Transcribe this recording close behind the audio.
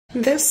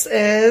This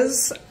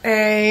is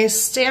a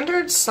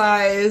standard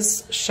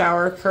size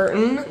shower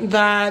curtain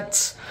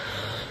that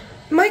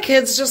my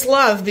kids just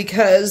love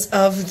because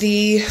of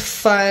the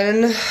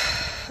fun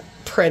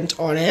print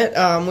on it.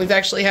 We've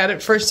actually had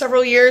it for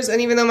several years, and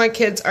even though my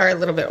kids are a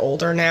little bit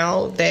older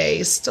now,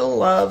 they still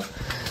love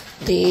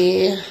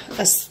the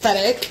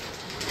aesthetic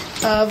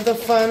of the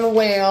fun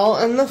whale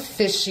and the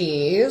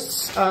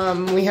fishies.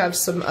 We have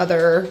some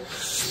other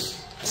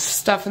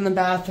stuff in the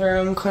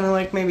bathroom, kind of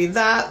like maybe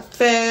that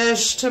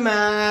fish to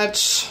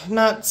match.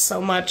 Not so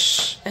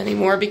much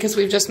anymore because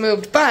we've just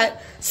moved, but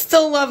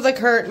still love the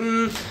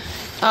curtain.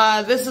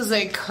 This is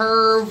a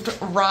curved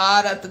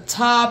rod at the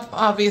top.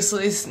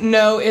 Obviously,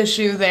 no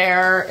issue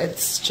there.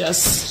 It's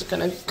just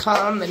gonna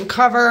come and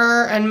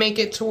cover and make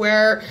it to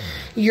where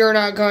you're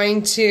not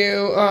going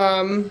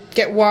to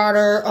get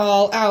water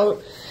all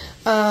out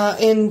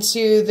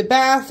into the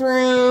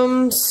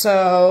bathroom.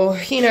 So,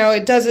 you know,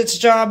 it does its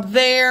job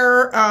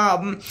there.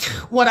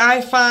 What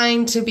I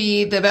find to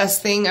be the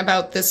best thing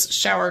about this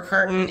shower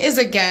curtain is,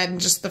 again,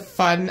 just the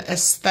fun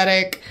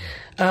aesthetic.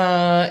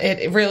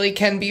 It really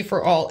can be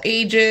for all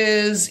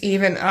ages.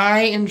 Even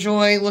I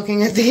enjoy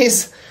looking at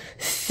these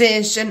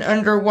fish and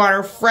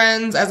underwater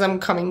friends as I'm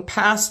coming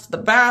past the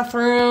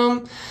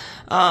bathroom.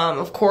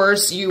 Of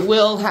course, you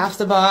will have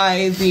to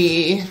buy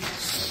the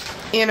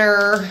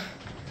inner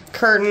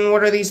curtain.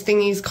 What are these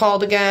thingies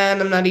called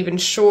again? I'm not even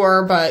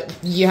sure, but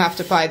you have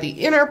to buy the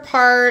inner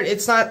part.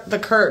 It's not the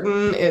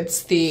curtain,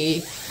 it's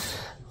the,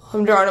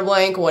 I'm drawing a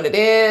blank what it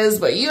is,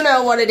 but you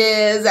know what it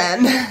is,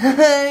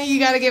 and you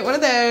gotta get one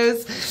of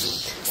those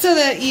so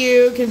that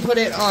you can put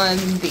it on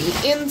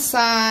the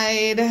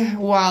inside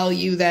while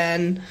you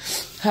then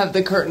have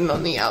the curtain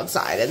on the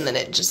outside, and then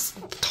it just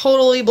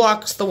totally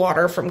blocks the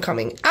water from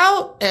coming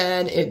out,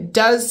 and it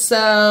does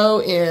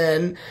so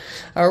in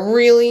a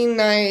really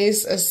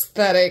nice,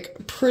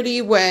 aesthetic,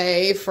 pretty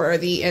way for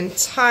the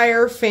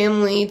entire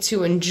family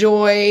to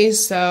enjoy.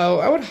 So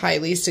I would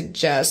highly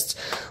suggest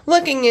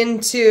looking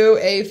into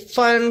a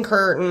fun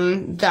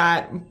curtain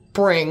that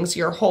brings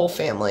your whole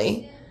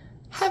family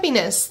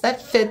happiness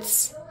that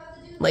fits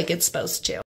like it's supposed to.